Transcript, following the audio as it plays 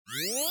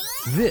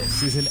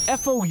This is an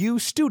FOU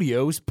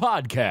Studios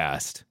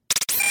podcast.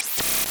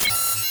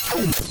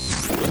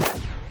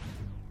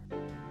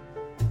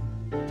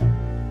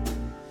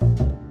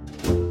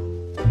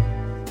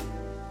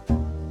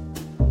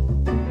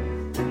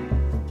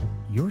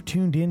 You're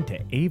tuned in to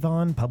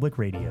Avon Public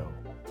Radio,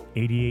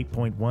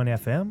 88.1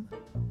 FM,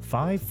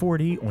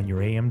 540 on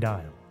your AM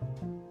dial.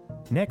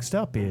 Next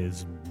up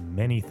is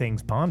Many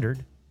Things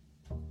Pondered.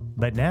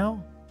 But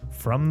now,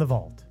 From the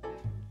Vault.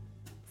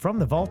 From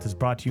the Vault is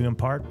brought to you in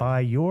part by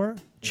your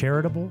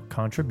charitable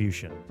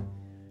contribution.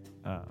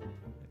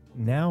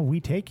 Now we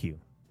take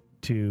you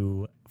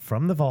to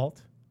From the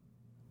Vault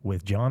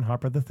with John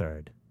Harper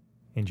III.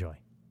 Enjoy.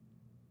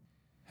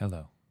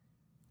 Hello,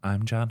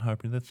 I'm John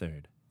Harper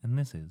III, and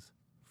this is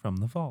From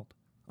the Vault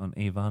on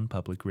Avon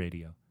Public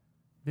Radio.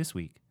 This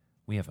week,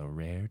 we have a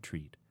rare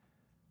treat.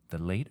 The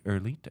late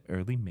early to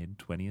early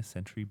mid-20th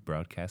century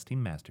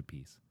broadcasting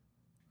masterpiece,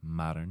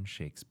 Modern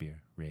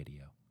Shakespeare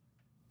Radio.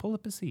 Pull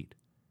up a seat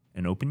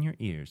and open your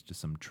ears to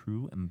some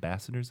true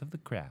ambassadors of the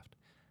craft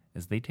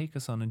as they take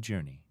us on a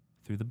journey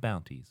through the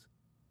bounties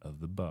of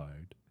the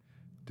bard.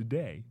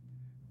 Today,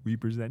 we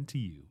present to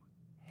you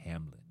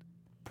Hamlet,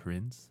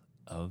 Prince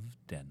of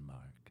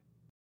Denmark.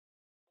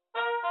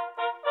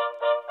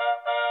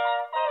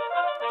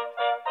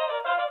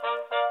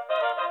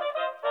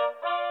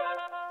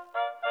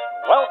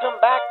 Welcome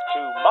back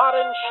to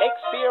Modern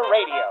Shakespeare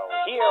Radio,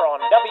 here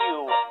on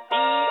WBRD.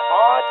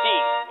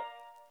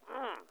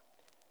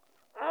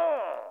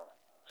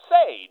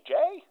 Say,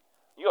 Jay,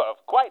 you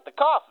have quite the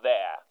cough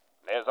there.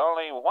 There's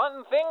only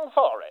one thing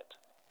for it.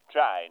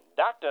 Try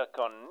Dr.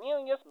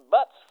 Cornelius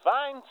Butt's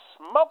fine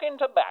smoking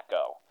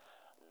tobacco.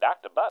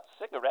 Dr. Butt's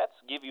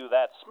cigarettes give you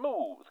that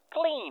smooth,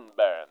 clean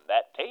burn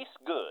that tastes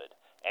good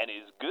and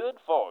is good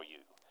for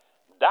you.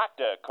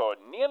 Dr.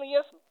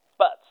 Cornelius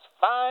Butt's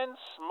fine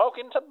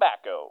smoking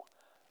tobacco.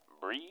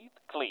 Breathe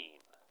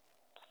clean.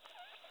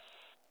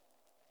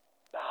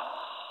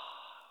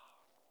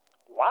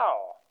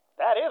 Wow,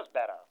 that is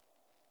better.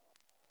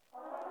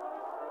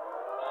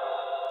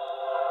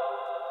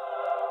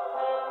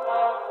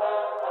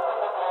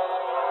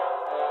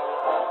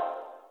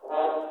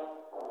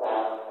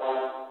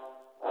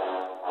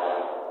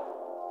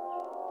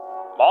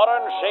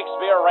 Modern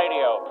Shakespeare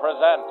Radio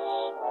presents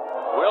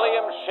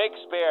William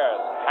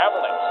Shakespeare's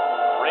Hamlet,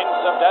 Prince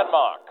of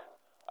Denmark,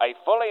 a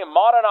fully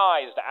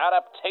modernized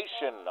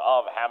adaptation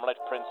of Hamlet,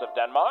 Prince of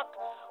Denmark,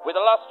 with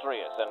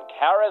illustrious and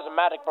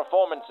charismatic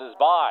performances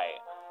by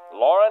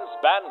Lawrence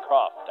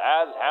Bancroft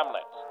as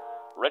Hamlet,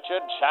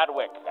 Richard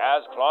Chadwick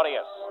as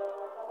Claudius,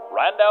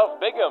 Randolph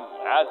Bigham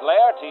as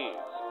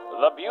Laertes,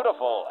 the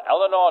beautiful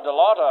Eleanor de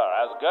Lauter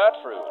as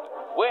Gertrude,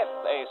 with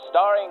a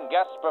starring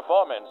guest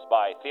performance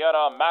by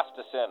Theodore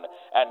Masterson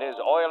and his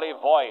oily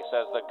voice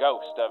as the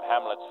ghost of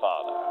Hamlet's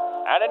father.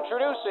 And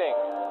introducing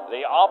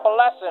the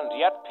opalescent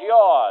yet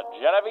pure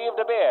Genevieve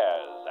de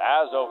Beers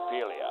as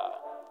Ophelia.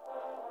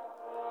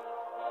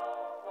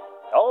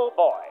 Oh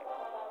boy,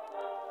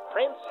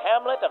 Prince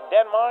Hamlet of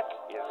Denmark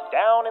is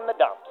down in the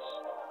dumps.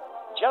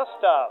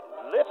 Just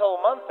a little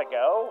month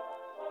ago,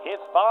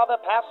 his father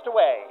passed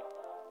away,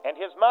 and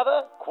his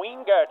mother,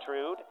 Queen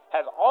Gertrude,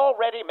 has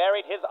already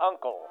married his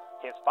uncle,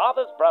 his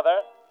father's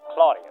brother,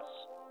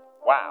 Claudius.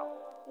 Wow,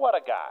 what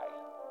a guy.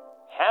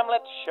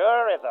 Hamlet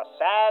sure is a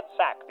sad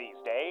sack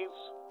these days.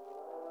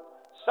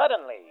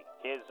 Suddenly,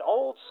 his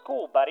old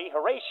school buddy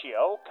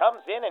Horatio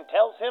comes in and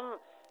tells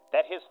him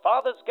that his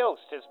father's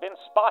ghost has been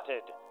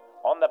spotted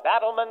on the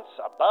battlements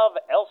above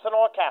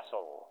Elsinore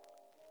Castle.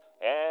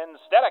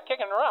 Instead of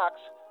kicking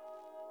rocks,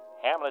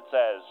 Hamlet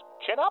says,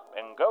 chin up,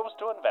 and goes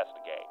to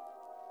investigate.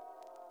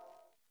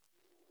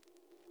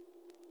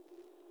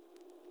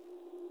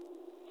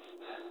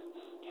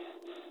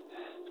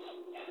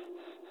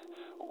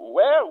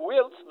 Where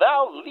wilt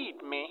thou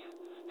lead me?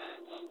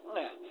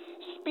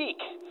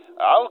 Speak,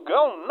 I'll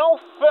go no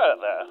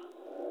further.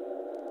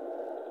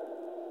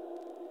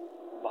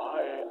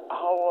 My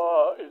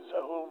hour is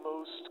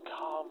almost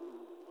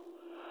come,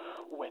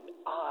 when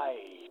I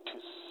to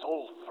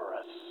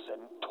sulphurous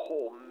and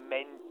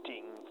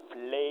tormenting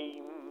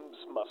flames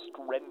must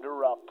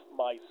render up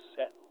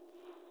myself.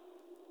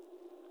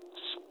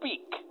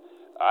 Speak,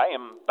 I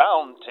am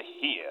bound to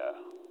hear.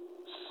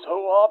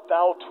 So art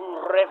thou to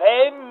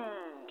revenge,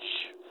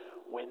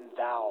 when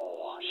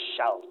thou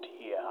shalt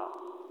hear.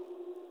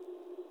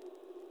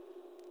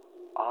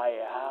 I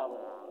am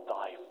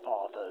thy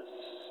father's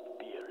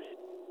spirit.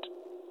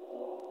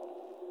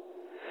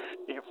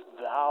 If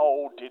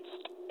thou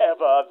didst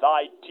ever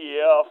thy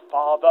dear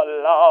father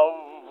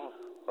love,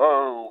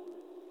 oh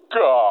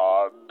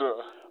God,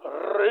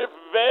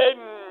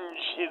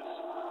 revenge his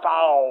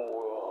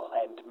foul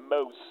and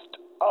most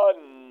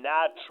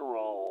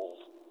unnatural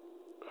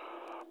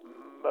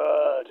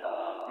murder.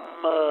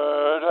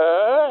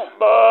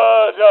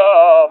 Murder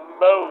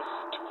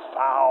most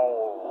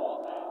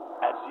foul,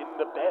 as in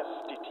the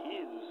best it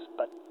is,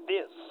 but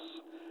this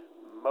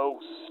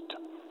most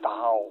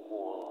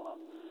foul,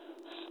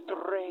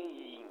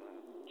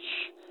 strange,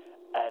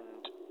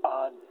 and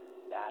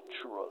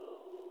unnatural.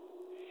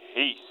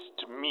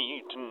 haste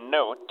me to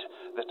note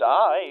that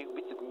I,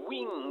 with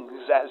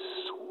wings as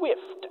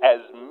swift as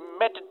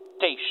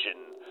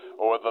meditation,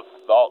 o'er the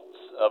thoughts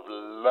of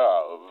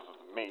love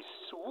may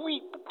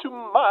sweep to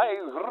my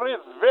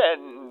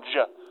revenge.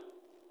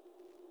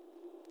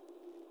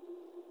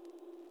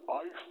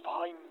 I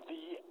find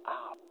thee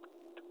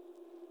apt.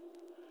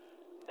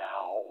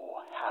 Now,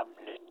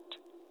 Hamlet,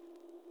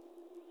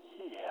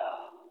 hear.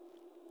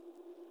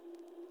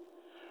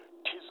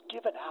 'Tis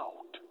given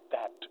out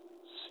that,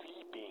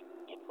 sleeping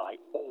in my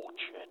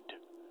orchard,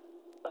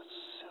 a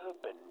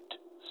serpent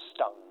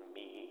stung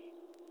me.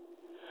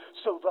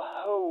 So the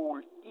whole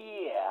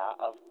ear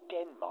of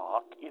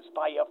Denmark is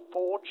by a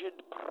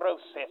forged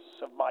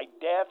process of my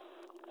death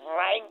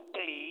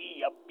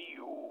rankly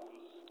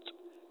abused.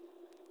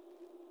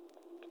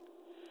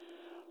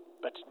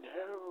 But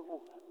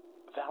know,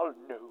 thou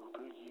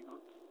noble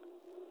youth,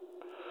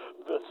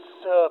 the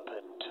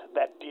serpent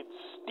that did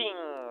sting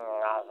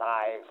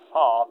thy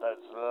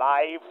father's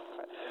life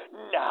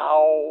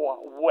now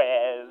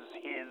wears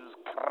his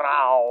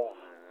crown.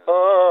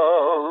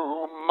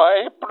 Oh,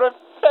 my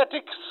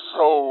prophetic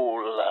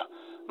soul,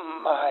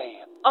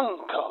 my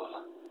uncle,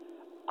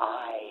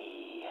 I,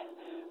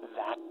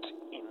 that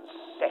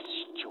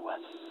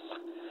incestuous,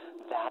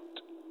 that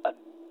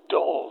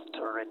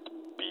adulterate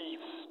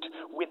beast,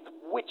 with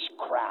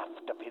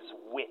witchcraft of his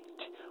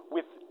wit,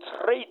 with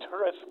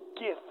traitorous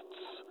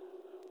gifts,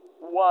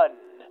 won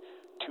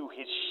to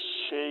his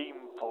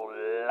shameful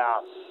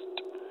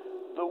lust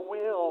the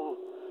will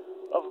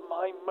of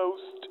my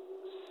most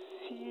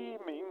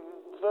seeming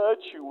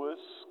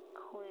virtuous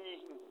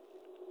queen.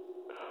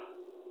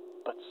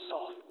 But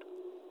soft,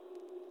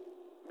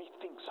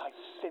 methinks I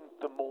scent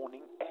the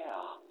morning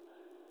air.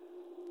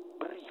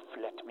 Brief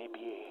let me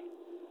be,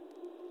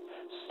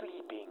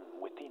 sleeping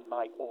within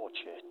my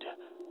orchard,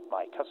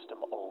 my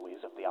custom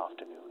always of the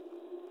afternoon.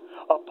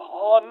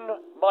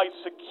 Upon my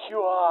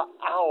secure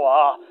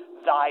hour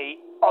thy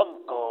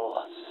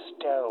uncle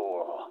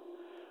stole,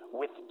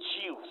 with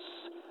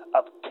juice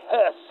of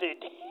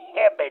cursed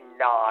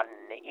Hebenon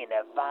in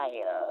a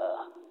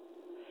vial,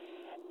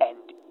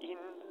 and in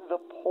the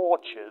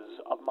porches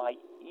of my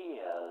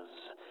ears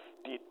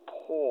did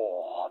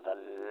pour the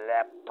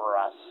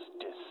leprous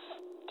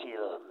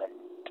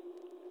distilment,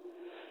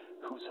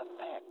 whose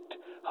effect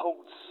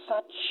holds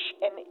such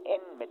an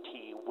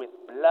enmity with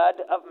blood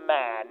of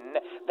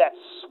man that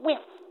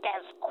swift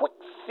as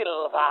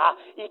quicksilver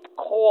it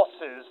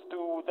courses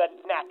through the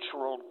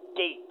natural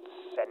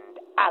gates and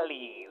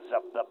alleys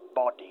of the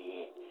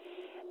body,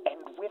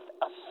 and with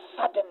a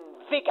sudden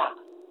vigor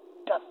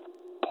doth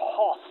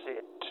pass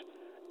it,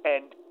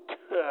 and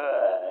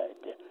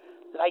curd,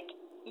 like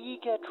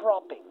eager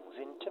droppings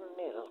into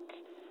milk,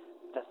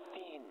 the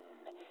thin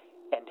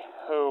and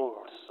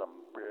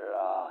wholesome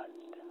blood.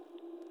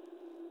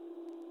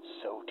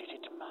 So did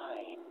it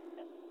mine.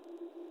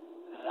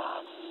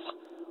 Thus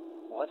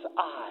was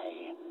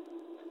I,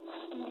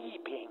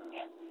 sleeping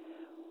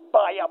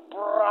by a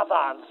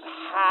brother's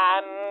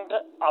hand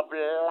of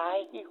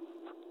life,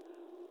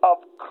 of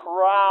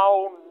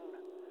crown,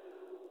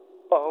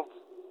 of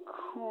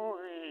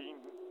queen,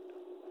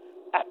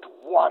 at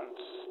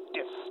once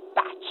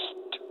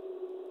dispatched.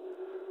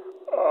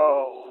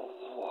 Oh,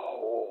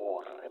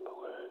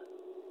 horrible!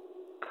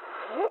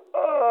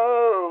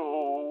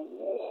 Oh,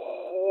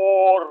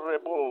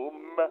 horrible,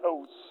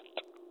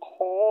 most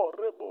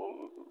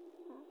horrible!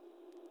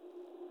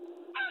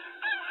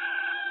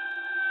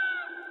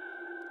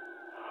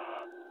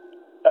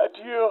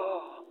 Adieu,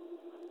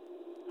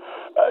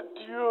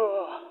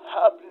 adieu,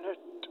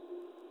 Hamlet.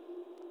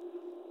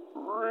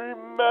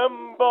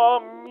 Remember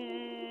me.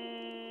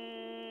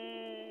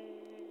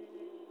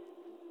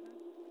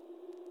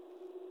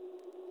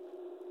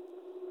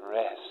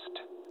 Rest,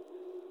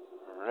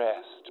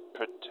 rest,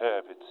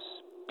 perturbed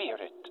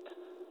spirit.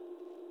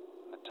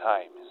 The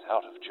time is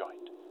out of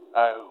joint.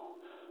 Oh,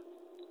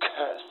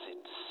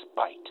 cursed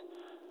spite,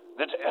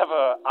 that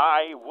ever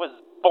I was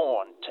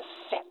born to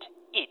set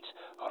it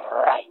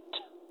right.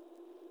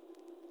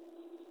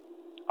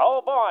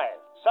 Oh boy,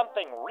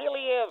 something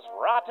really is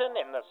rotten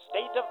in the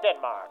state of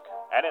Denmark,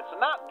 and it's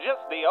not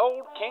just the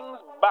old king's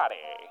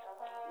body.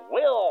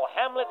 Will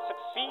Hamlet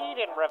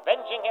succeed in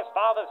revenging his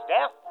father's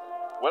death?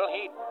 Will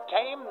he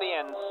tame the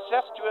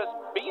incestuous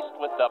beast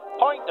with the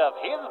point of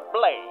his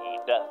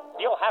blade?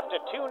 You'll have to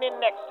tune in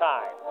next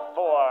time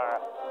for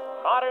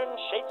Modern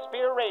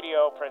Shakespeare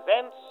Radio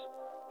presents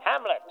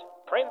Hamlet,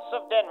 Prince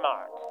of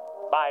Denmark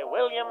by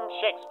William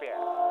Shakespeare.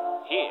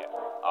 Here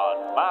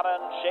on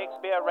Modern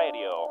Shakespeare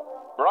Radio,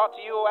 brought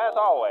to you as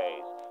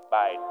always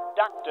by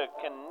Dr.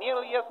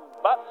 Cornelius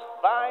Butts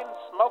Fine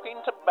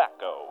Smoking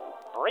Tobacco.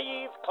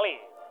 Breathe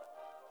clean.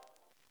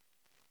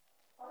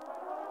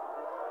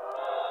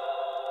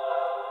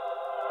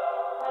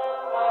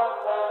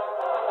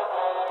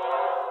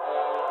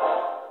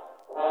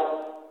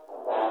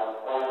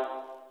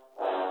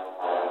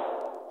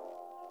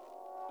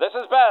 This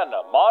has been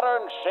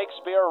Modern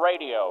Shakespeare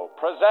Radio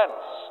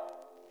presents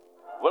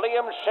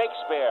William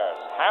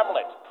Shakespeare's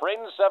Hamlet,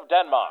 Prince of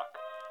Denmark,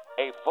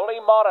 a fully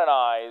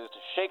modernized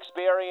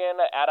Shakespearean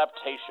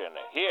adaptation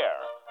here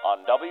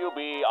on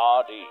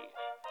WBRD.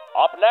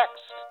 Up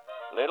next,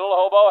 Little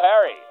Hobo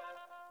Harry.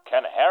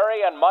 Can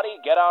Harry and Muddy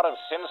get out of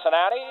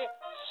Cincinnati?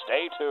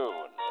 Stay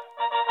tuned.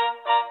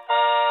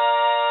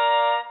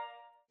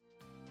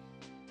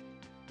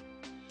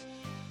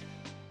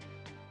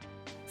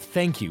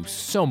 Thank you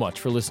so much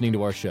for listening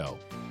to our show.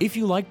 If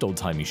you liked Old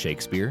Timey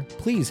Shakespeare,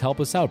 please help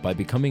us out by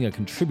becoming a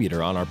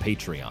contributor on our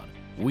Patreon.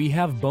 We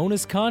have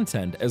bonus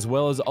content as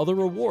well as other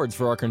rewards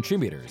for our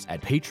contributors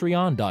at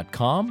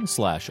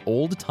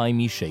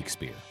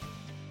patreon.com/oldtimeyshakespeare.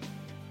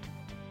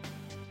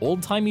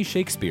 Old Timey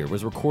Shakespeare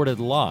was recorded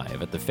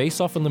live at the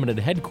Face Off Unlimited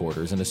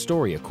headquarters in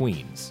Astoria,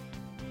 Queens.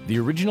 The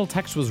original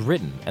text was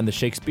written and the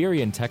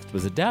Shakespearean text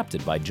was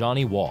adapted by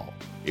Johnny Wall.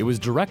 It was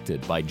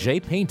directed by Jay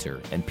Painter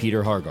and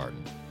Peter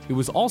Hargarden. It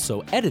was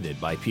also edited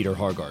by Peter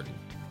Hargarden.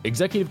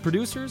 Executive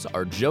producers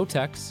are Joe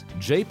Tex,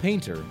 Jay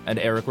Painter, and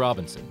Eric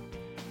Robinson.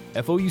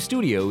 FOU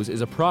Studios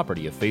is a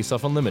property of Face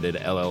Off Unlimited,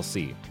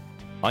 LLC.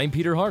 I'm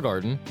Peter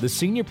Hargarden, the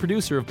senior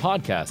producer of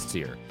podcasts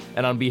here,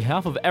 and on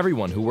behalf of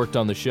everyone who worked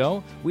on the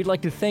show, we'd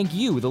like to thank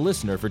you, the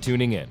listener, for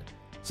tuning in.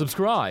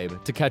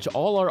 Subscribe to catch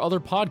all our other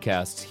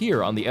podcasts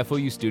here on the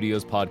FOU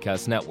Studios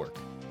Podcast Network.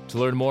 To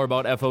learn more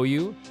about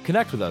FOU,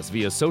 connect with us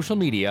via social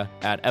media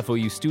at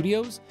FOU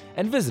Studios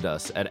and visit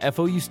us at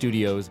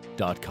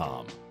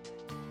FOUstudios.com.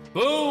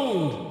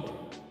 Boom!